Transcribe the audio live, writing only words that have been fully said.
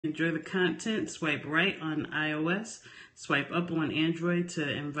Enjoy the content. Swipe right on iOS. Swipe up on Android to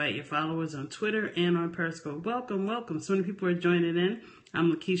invite your followers on Twitter and on Periscope. Welcome, welcome. So many people are joining in.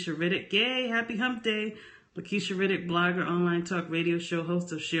 I'm Lakeisha Riddick. Yay, happy hump day. Lakeisha Riddick, blogger, online talk radio show,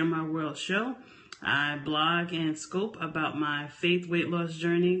 host of Share My World Show. I blog and scope about my faith weight loss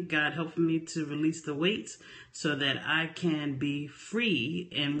journey. God helping me to release the weight so that I can be free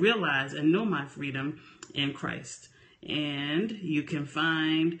and realize and know my freedom in Christ. And you can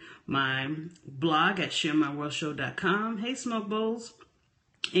find my blog at sharemyworldshow.com. Hey, Smoke Bowls.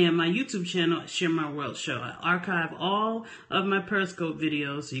 And my YouTube channel, Share My World Show. I archive all of my Periscope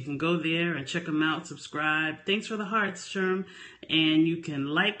videos, so you can go there and check them out, subscribe. Thanks for the hearts, Sherm. And you can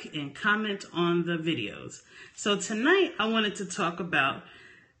like and comment on the videos. So tonight, I wanted to talk about,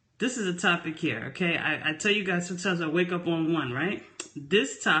 this is a topic here, okay? I tell you guys, sometimes I wake up on one, right?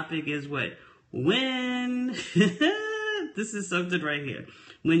 This topic is what? When, this is something right here.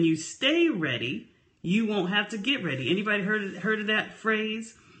 When you stay ready, you won't have to get ready. Anybody heard of that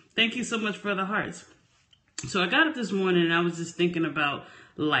phrase? Thank you so much for the hearts. So I got up this morning and I was just thinking about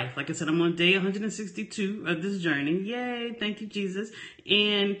life. Like I said, I'm on day 162 of this journey. Yay, thank you, Jesus.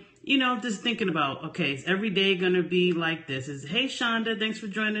 And, you know, just thinking about, okay, is every day going to be like this? Hey, Shonda, thanks for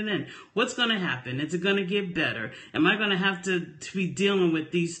joining in. What's going to happen? Is it going to get better? Am I going to have to be dealing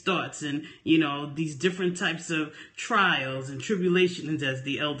with these thoughts and, you know, these different types of trials and tribulations, as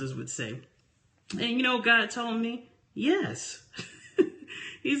the elders would say? And you know, God told me, yes.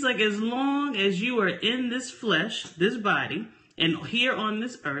 He's like, as long as you are in this flesh, this body, and here on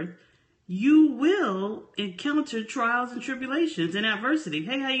this earth, you will encounter trials and tribulations and adversity.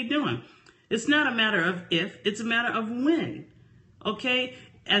 Hey, how you doing? It's not a matter of if, it's a matter of when. Okay?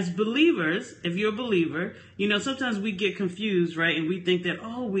 As believers, if you're a believer, you know, sometimes we get confused, right? And we think that,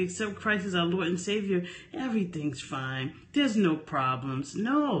 oh, we accept Christ as our Lord and Savior. Everything's fine. There's no problems.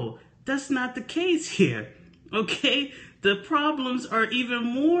 No. That's not the case here, okay? The problems are even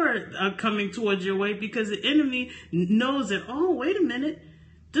more coming towards your way because the enemy knows that, oh, wait a minute.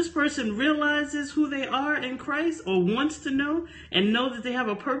 This person realizes who they are in Christ or wants to know and know that they have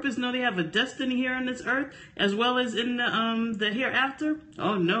a purpose, know they have a destiny here on this earth as well as in the hereafter.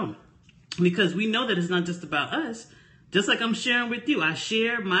 Oh, no, because we know that it's not just about us. Just like I'm sharing with you, I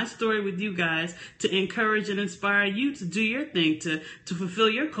share my story with you guys to encourage and inspire you to do your thing, to fulfill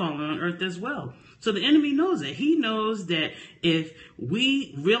your calling on earth as well. So the enemy knows it. He knows that if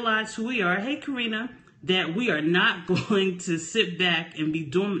we realize who we are, hey, Karina, that we are not going to sit back and be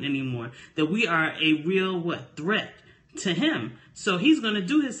dormant anymore, that we are a real, threat to him. So he's going to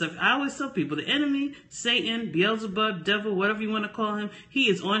do his stuff. I always tell people, the enemy, Satan, Beelzebub, devil, whatever you want to call him, he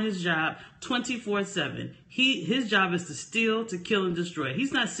is on his job 24/7. His job is to steal, to kill, and destroy.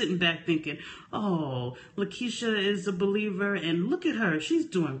 He's not sitting back thinking, oh, Lakeisha is a believer, and look at her. She's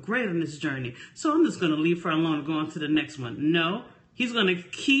doing great on this journey. So I'm just going to leave her alone and go on to the next one. No. He's going to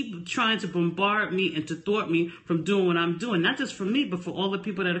keep trying to bombard me and to thwart me from doing what I'm doing. Not just for me, but for all the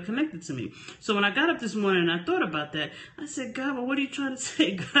people that are connected to me. So when I got up this morning and I thought about that, I said, God, well, what are you trying to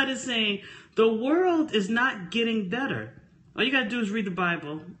say? God is saying the world is not getting better. All you got to do is read the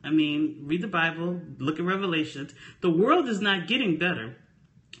Bible. Read the Bible, look at Revelations. The world is not getting better.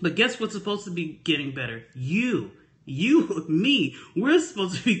 But guess what's supposed to be getting better? You, me, we're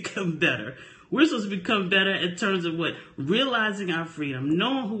supposed to become better. We're supposed to become better in terms of what? Realizing our freedom,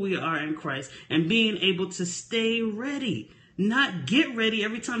 knowing who we are in Christ, and being able to stay ready. Not get ready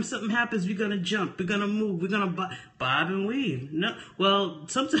every time something happens, we're going to jump, we're going to move, we're going to bob and weave. No, well,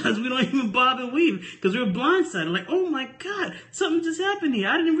 sometimes we don't even bob and weave because we're blindsided. Like, oh my God, something just happened here.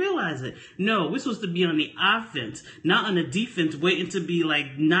 I didn't realize it. No, we're supposed to be on the offense, not on the defense, waiting to be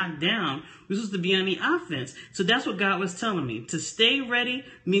like knocked down. We're supposed to be on the offense. So that's what God was telling me. To stay ready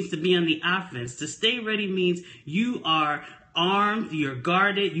means to be on the offense. To stay ready means you are armed, you're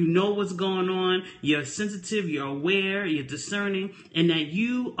guarded, you know what's going on, you're sensitive, you're aware, you're discerning, and that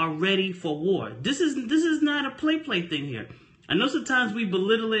you are ready for war. This is not a play thing here. I know sometimes we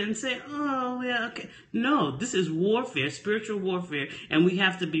belittle it and say, oh, yeah, okay. No, this is warfare, spiritual warfare, and we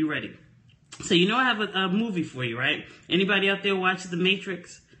have to be ready. So you know I have a movie for you, right? Anybody out there watch The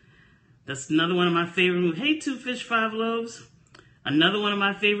Matrix? That's another one of my favorite movies. Hey, 2 Fish, 5 Loaves. Another one of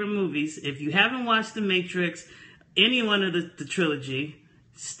my favorite movies. If you haven't watched The Matrix, any one of the trilogy,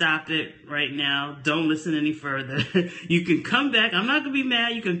 stop it right now. Don't listen any further. You can come back. I'm not going to be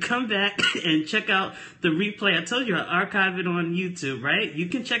mad. You can come back and check out the replay. I told you I'll archive it on YouTube, right? You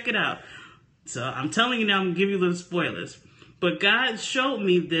can check it out. So I'm telling you now, I'm going to give you little spoilers. But God showed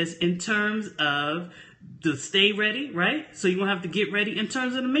me this in terms of to stay ready, right? So you won't have to get ready. In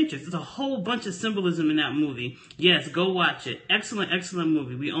terms of the Matrix, there's a whole bunch of symbolism in that movie. Yes, go watch it. Excellent, excellent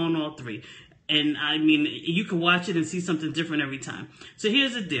movie. We own all three. And I mean, you can watch it and see something different every time. So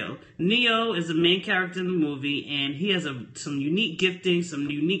here's the deal. Neo is the main character in the movie, and he has some unique gifting, some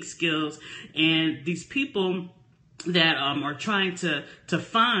unique skills. And these people that are trying to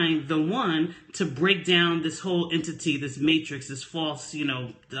find the one to break down this whole entity, this matrix, this false,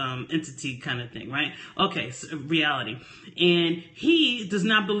 entity kind of thing, right? Okay, so reality. And he does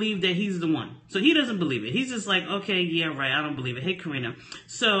not believe that he's the one. So he doesn't believe it. He's just like, okay, yeah, right, I don't believe it. Hey, Karina.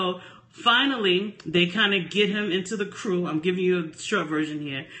 So finally, they kind of get him into the crew. I'm giving you a short version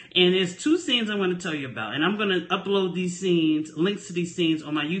here. And there's 2 scenes I want to tell you about. And I'm going to upload these scenes, links to these scenes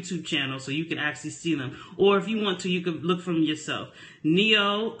on my YouTube channel so you can actually see them. Or if you want to, you can look for them yourself.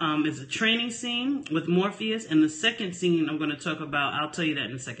 Neo is a training scene with Morpheus. And the second scene I'm going to talk about, I'll tell you that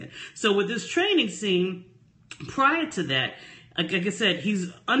in a second. So with this training scene, prior to that, like I said, he's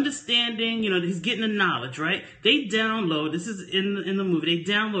understanding, he's getting the knowledge, right? They download, this is in the movie,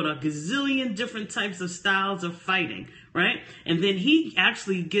 they download a gazillion different types of styles of fighting, right? And then he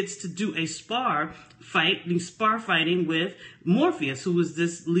actually gets to do a spar fighting with Morpheus, who was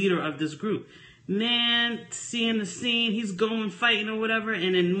this leader of this group. Man, seeing the scene, he's going fighting or whatever,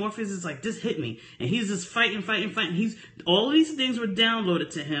 and then Morpheus is like, just hit me. And he's just fighting. All these things were downloaded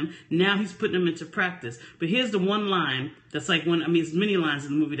to him. Now he's putting them into practice. But here's the one line that's like there's many lines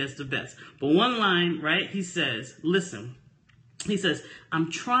in the movie that's the best. But one line, right, he says, listen. He says,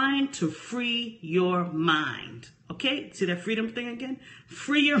 I'm trying to free your mind. Okay, see that freedom thing again?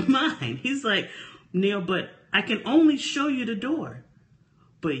 Free your mind. He's like, Neo, but I can only show you the door.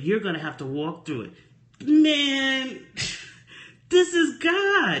 But you're going to have to walk through it. Man, this is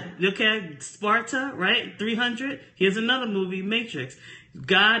God. Okay, Sparta, right? 300. Here's another movie, Matrix.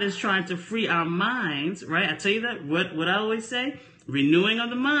 God is trying to free our minds, right? I tell you that, what I always say, renewing of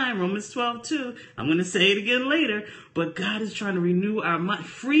the mind, Romans 12:2. I'm going to say it again later. But God is trying to renew our mind,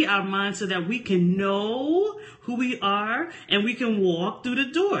 free our minds so that we can know who we are and we can walk through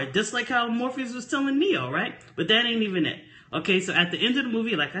the door. Just like how Morpheus was telling Neo, right? But that ain't even it. Okay, so at the end of the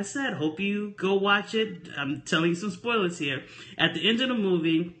movie, like I said, hope you go watch it. I'm telling you some spoilers here. At the end of the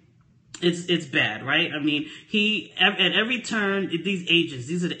movie, it's bad, right? I mean, at every turn, these agents,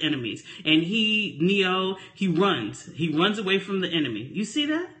 these are the enemies. And Neo, he runs away from the enemy. You see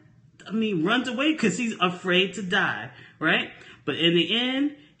that? I mean, runs away because he's afraid to die, right? But in the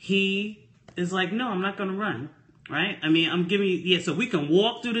end, he is like, no, I'm not going to run, right? I mean, so we can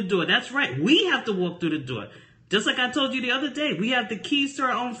walk through the door. That's right. We have to walk through the door. Just like I told you the other day, we have the keys to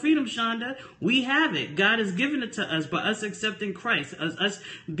our own freedom, Shonda. We have it. God has given it to us by us accepting Christ, us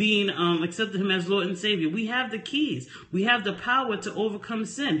being accepting him as Lord and Savior. We have the keys. We have the power to overcome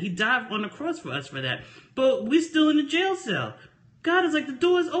sin. He died on the cross for us for that. But we're still in the jail cell. God is like, the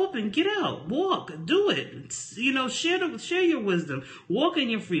door is open. Get out. Walk. Do it. Share your wisdom. Walk in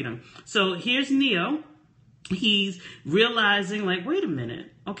your freedom. So here's Neo. He's realizing, like, wait a minute.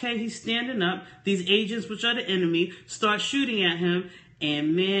 Okay, he's standing up. These agents, which are the enemy, start shooting at him.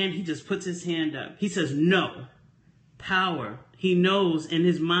 And man, he just puts his hand up. He says, no. Power. He knows in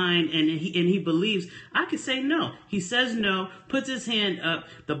his mind and he believes, I could say no. He says no, puts his hand up,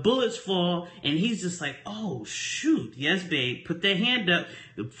 the bullets fall, and he's just like, oh, shoot. Yes, babe. Put that hand up.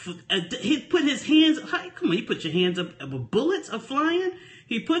 He put his hands, come on, you put your hands up, bullets are flying.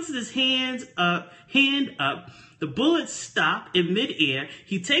 He puts his hand up. The bullets stop in midair.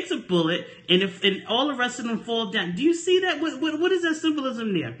 He takes a bullet, and all the rest of them fall down. Do you see that? What is that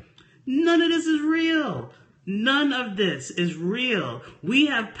symbolism there? None of this is real. None of this is real. We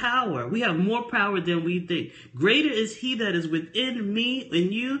have power. We have more power than we think. Greater is he that is within me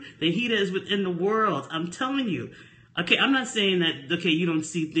and you than he that is within the world. I'm telling you. Okay, I'm not saying that, okay, you don't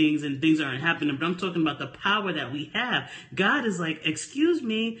see things and things aren't happening, but I'm talking about the power that we have. God is like, excuse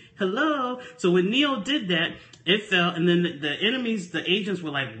me, hello. So when Neo did that, it fell, and then the enemies, the agents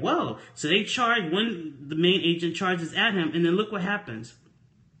were like, whoa. So they the main agent charges at him, and then look what happens.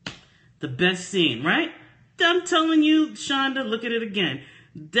 The best scene, right? I'm telling you, Shonda, look at it again.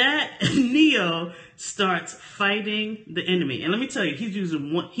 That Neo starts fighting the enemy. And let me tell you, you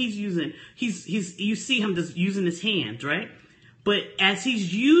see him just using his hands, right? But as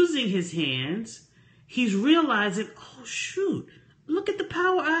he's using his hands, he's realizing, oh shoot, look at the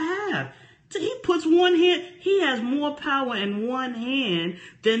power I have. So he puts one hand, he has more power in one hand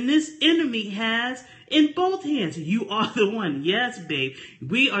than this enemy has in both hands. You are the one. Yes, babe.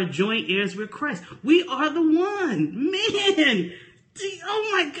 We are joint heirs with Christ. We are the one. Man. Oh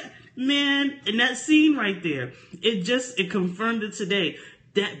my God. Man, in that scene right there, it confirmed it today.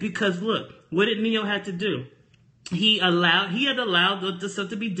 That because look, what did Neo have to do? He had allowed the stuff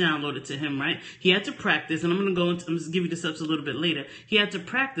to be downloaded to him, right? He had to practice, and I'm going to give you the steps a little bit later. He had to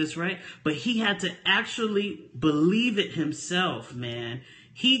practice, right? But he had to actually believe it himself, man.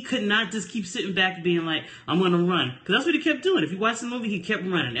 He could not just keep sitting back being like, I'm going to run. Because that's what he kept doing. If you watch the movie, he kept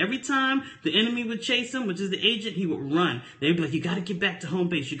running. Every time the enemy would chase him, which is the agent, he would run. They'd be like, you got to get back to home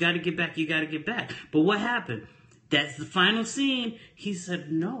base. You got to get back. You got to get back. But what happened? That's the final scene. He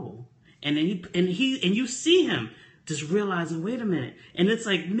said no. And then you see him just realizing, wait a minute. And it's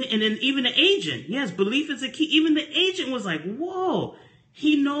like, and then even the agent, yes, belief is a key. Even the agent was like, whoa,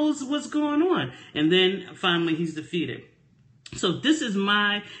 he knows what's going on. And then finally he's defeated. So this is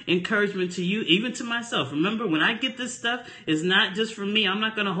my encouragement to you, even to myself. Remember, when I get this stuff, it's not just for me. I'm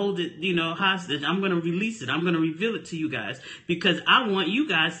not going to hold it, hostage. I'm going to release it. I'm going to reveal it to you guys because I want you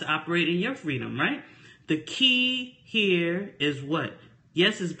guys to operate in your freedom, right? The key here is what?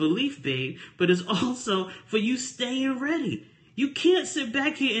 Yes, it's belief, babe, but it's also for you staying ready. You can't sit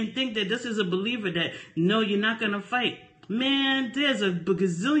back here and think that this is a believer that, no, you're not going to fight. Man, there's a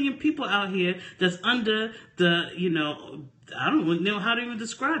gazillion people out here that's under the, I don't know how to even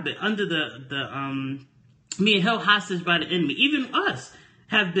describe it, under being held hostage by the enemy. Even us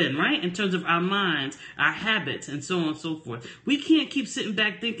have been, right? In terms of our minds, our habits, and so on and so forth. We can't keep sitting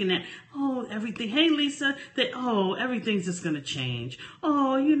back thinking that, hey, Lisa, everything's just going to change.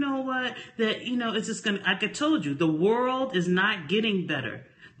 Oh, you know what? It's just going to, like I told you, the world is not getting better.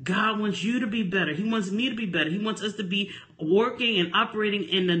 God wants you to be better. He wants me to be better. He wants us to be working and operating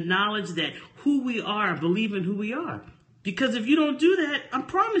in the knowledge that who we are, believing who we are. Because if you don't do that, I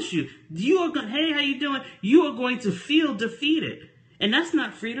promise you, hey, how you doing? You are going to feel defeated. And that's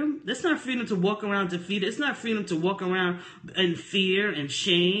not freedom. That's not freedom to walk around defeated. It's not freedom to walk around in fear and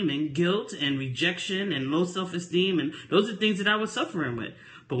shame and guilt and rejection and low self-esteem. And those are things that I was suffering with.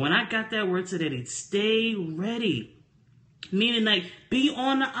 But when I got that word today, stay ready. Meaning like be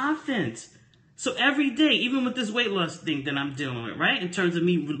on the offense. So every day, even with this weight loss thing that I'm dealing with, right? In terms of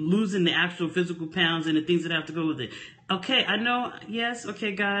me losing the actual physical pounds and the things that have to go with it. Okay, I know, yes,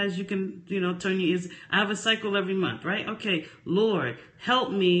 okay, guys, you can, turn your ears. I have a cycle every month, right? Okay, Lord, help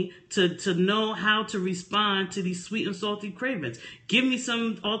me to know how to respond to these sweet and salty cravings. Give me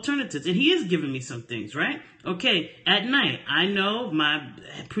some alternatives. And he is giving me some things, right? Okay, at night, I know my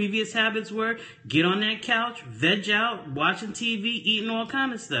previous habits were get on that couch, veg out, watching TV, eating all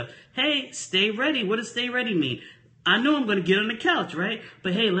kind of stuff. Hey, stay ready. What does stay ready mean? I know I'm going to get on the couch, right?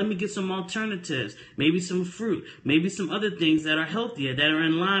 But hey, let me get some alternatives. Maybe some fruit. Maybe some other things that are healthier, that are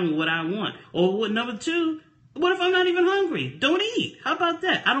in line with what I want. Or number two, what if I'm not even hungry? Don't eat. How about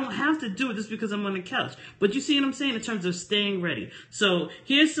that? I don't have to do it just because I'm on the couch. But you see what I'm saying in terms of staying ready. So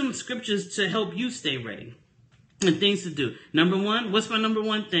here's some scriptures to help you stay ready and things to do. Number one, what's my number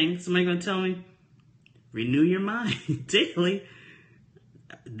one thing? Somebody going to tell me? Renew your mind daily.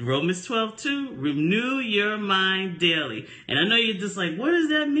 Romans 12:2, renew your mind daily. And I know you're just like, what does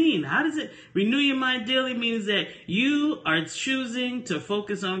that mean? How does it renew your mind daily? Means that you are choosing to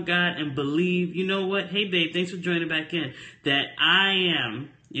focus on God and believe, you know what? Hey, babe, thanks for joining back in. That I am,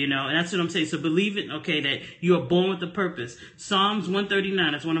 and that's what I'm saying. So believe it, okay, that you are born with a purpose. Psalms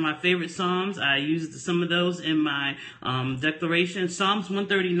 139, that's one of my favorite Psalms. I used some of those in my declaration. Psalms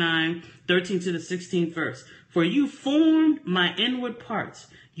 139, 13 to the 16th verse. For you formed my inward parts.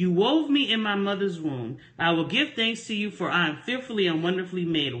 You wove me in my mother's womb. I will give thanks to you, for I am fearfully and wonderfully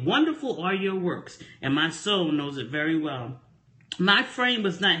made. Wonderful are your works, and my soul knows it very well. My frame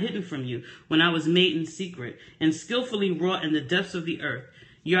was not hidden from you when I was made in secret and skillfully wrought in the depths of the earth.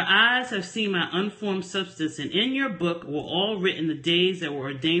 Your eyes have seen my unformed substance, and in your book were all written the days that were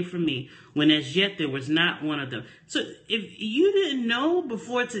ordained for me, when as yet there was not one of them. So if you didn't know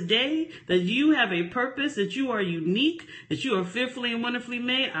before today that you have a purpose, that you are unique, that you are fearfully and wonderfully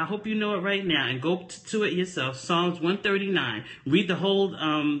made, I hope you know it right now and go to it yourself. Psalms 139. Read the whole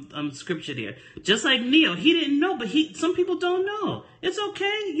scripture there. Just like Neo, he didn't know, but some people don't know. It's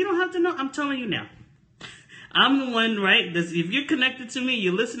okay. You don't have to know. I'm telling you now. I'm the one, right? If you're connected to me,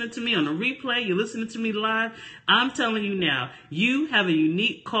 you're listening to me on the replay, you're listening to me live, I'm telling you now, you have a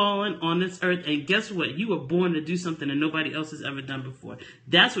unique calling on this earth, and guess what? You were born to do something that nobody else has ever done before.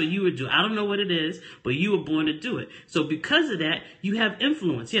 That's what you would do. I don't know what it is, but you were born to do it. So because of that, you have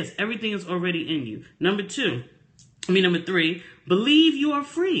influence. Yes, everything is already in you. Number three, believe you are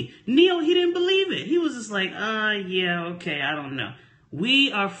free. Neo, he didn't believe it. He was just like, yeah, okay, I don't know.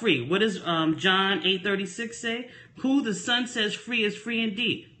 We are free. What does John 8:36 say? Who the Son sets free is free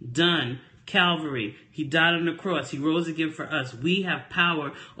indeed. Done. Calvary. He died on the cross. He rose again for us. We have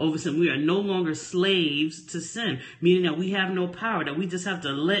power over sin. We are no longer slaves to sin, meaning that we have no power, that we just have to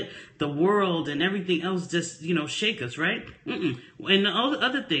let the world and everything else just, shake us, right? And the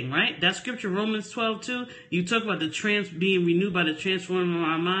other thing, right? That scripture, Romans 12:2, you talk about being renewed by the transforming of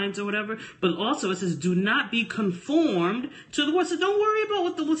our minds or whatever, but also it says, do not be conformed to the world. So don't worry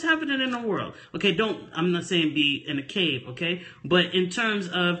about what's happening in the world. Okay, I'm not saying be in a cave, okay? But in terms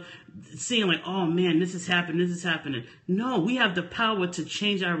of seeing like, oh man, this is happening. No, we have the power to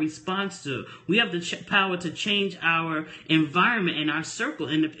change our response to it. We have the power to change our environment and our circle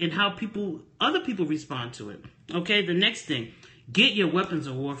and how other people respond to it. Okay, the next thing, get your weapons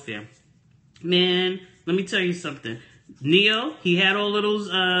of warfare. Man, let me tell you something. Neo, he had all of those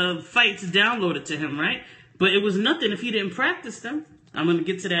fights downloaded to him, right? But it was nothing if he didn't practice them. I'm going to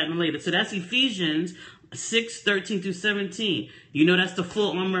get to that in later. So that's Ephesians 6:13-17. That's the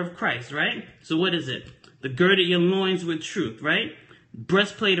full armor of Christ, right? So what is it? The girded your loins with truth, right?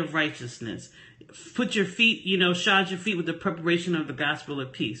 Breastplate of righteousness. Put your feet, shod your feet with the preparation of the gospel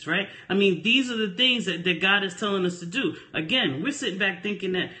of peace, right? I mean, these are the things that God is telling us to do. Again, we're sitting back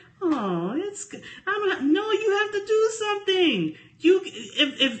thinking that, oh, it's good. No, you have to do something.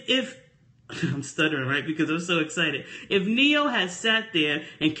 If I'm stuttering, right? Because I'm so excited. If Neo had sat there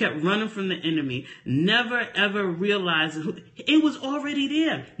and kept running from the enemy, never ever realizing it was already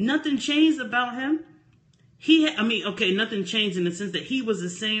there. Nothing changed about him. Nothing changed in the sense that he was the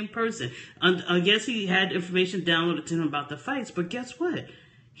same person. I guess he had information downloaded to him about the fights, but guess what?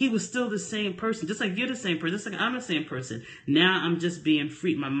 He was still the same person, just like you're the same person, just like I'm the same person. Now I'm just being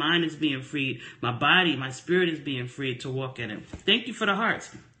freed. My mind is being freed. My body, my spirit is being freed to walk in it. Thank you for the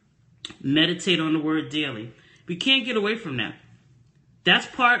hearts. Meditate on the word daily. We can't get away from that. That's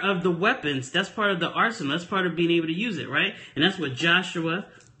part of the weapons. That's part of the arsenal. That's part of being able to use it, right? And that's what Joshua,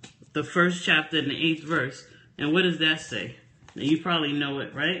 the 1st chapter and the 8th verse. And what does that say? And you probably know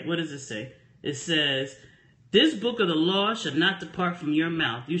it, right? What does it say? It says, this book of the law shall not depart from your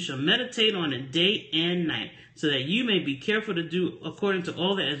mouth. You shall meditate on it day and night, so that you may be careful to do according to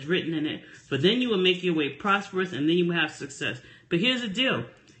all that is written in it. For then you will make your way prosperous, and then you will have success. But here's the deal.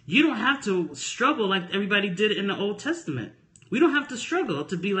 You don't have to struggle like everybody did in the Old Testament. We don't have to struggle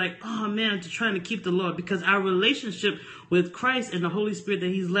to be like, oh man, to trying to keep the law, because our relationship with Christ and the Holy Spirit that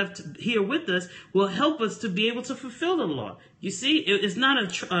he's left here with us will help us to be able to fulfill the law. You see, it's not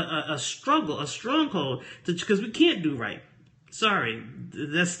a struggle, a stronghold, because we can't do right. Sorry,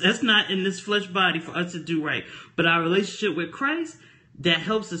 that's not in this flesh body for us to do right. But our relationship with Christ, that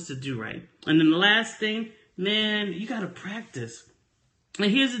helps us to do right. And then the last thing, man, you got to practice. And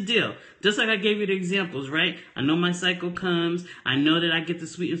here's the deal. Just like I gave you the examples, right? I know my cycle comes. I know that I get the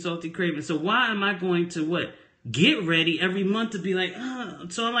sweet and salty craving. So why am I going to get ready every month to be like,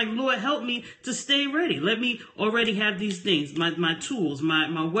 So I'm like, Lord, help me to stay ready. Let me already have these things, my tools,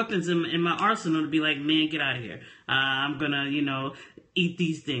 my weapons in my arsenal to be like, man, get out of here. I'm going to, eat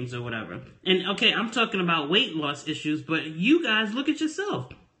these things or whatever. And okay, I'm talking about weight loss issues, but you guys look at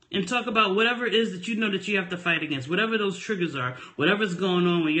yourself. And talk about whatever it is that you know that you have to fight against, whatever those triggers are, whatever's going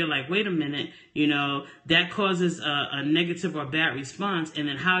on where you're like, wait a minute, that causes a negative or bad response, and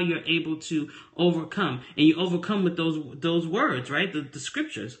then how you're able to overcome. And you overcome with those words, right? The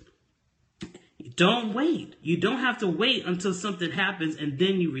scriptures. Don't wait. You don't have to wait until something happens and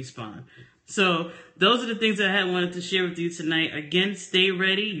then you respond. So those are the things that I wanted to share with you tonight. Again, stay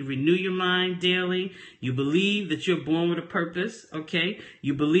ready. You renew your mind daily. You believe that you're born with a purpose, okay?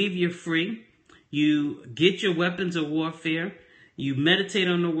 You believe you're free. You get your weapons of warfare. You meditate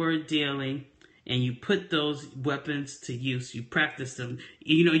on the word daily. And you put those weapons to use. You practice them.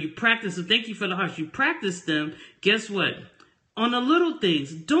 You practice them. Thank you for the hearts. You practice them. Guess what? On the little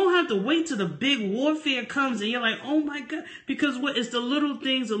things. Don't have to wait till the big warfare comes and you're like, oh my God. Because it's the little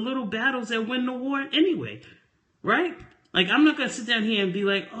things, the little battles that win the war anyway. Right? Like, I'm not going to sit down here and be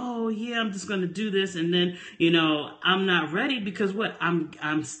like, oh yeah, I'm just going to do this. And then, I'm not ready because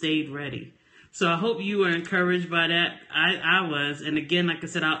I'm stayed ready. So I hope you were encouraged by that. I was. And again, like I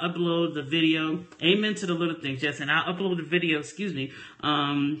said, I'll upload the video. Amen to the little things. Yes. And I'll upload the video,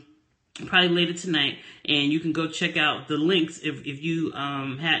 probably later tonight, and you can go check out the links if you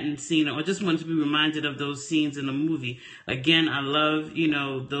hadn't seen it or just wanted to be reminded of those scenes in the movie. Again, I love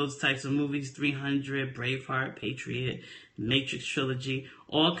those types of movies: 300, Braveheart, Patriot, Matrix trilogy,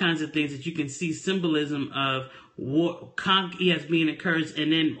 all kinds of things that you can see symbolism of war, as being encouraged,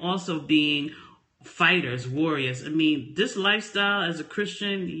 and then also being fighters, warriors. I mean, this lifestyle as a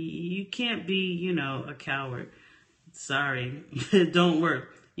Christian, you can't be a coward. Sorry, it don't work.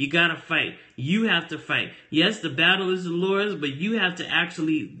 You gotta fight. You have to fight. Yes, the battle is the Lord's, but you have to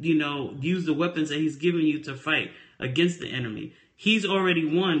actually, use the weapons that he's giving you to fight against the enemy. He's already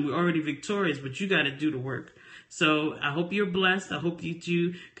won. We're already victorious, but you got to do the work. So I hope you're blessed. I hope you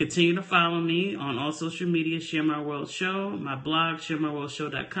do continue to follow me on all social media, Share My World Show, my blog,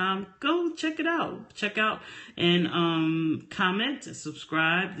 sharemyworldshow.com. Go check it out. Check out and comment,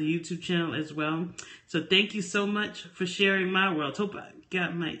 subscribe, the YouTube channel as well. So thank you so much for sharing my world. Hope I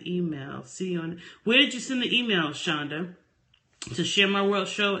got my email. See you on. Where did you send the email, Shonda? To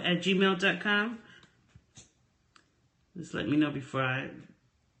sharemyworldshow@gmail.com. Just let me know before I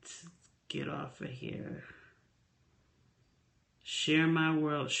get off of here.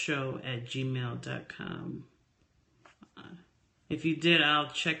 sharemyworldshow@gmail.com. If you did, I'll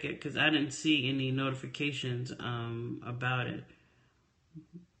check it because I didn't see any notifications about it.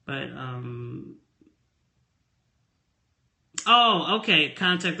 But oh, okay,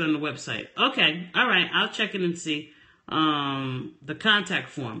 contact on the website. Okay, all right, I'll check it and see the contact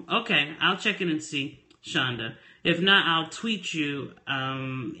form. Okay, I'll check it and see, Shonda. If not, I'll tweet you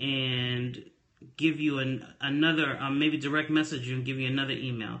and give you another, maybe direct message you and give you another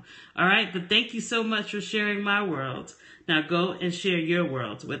email. All right, but thank you so much for sharing my world. Now go and share your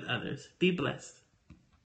world with others. Be blessed.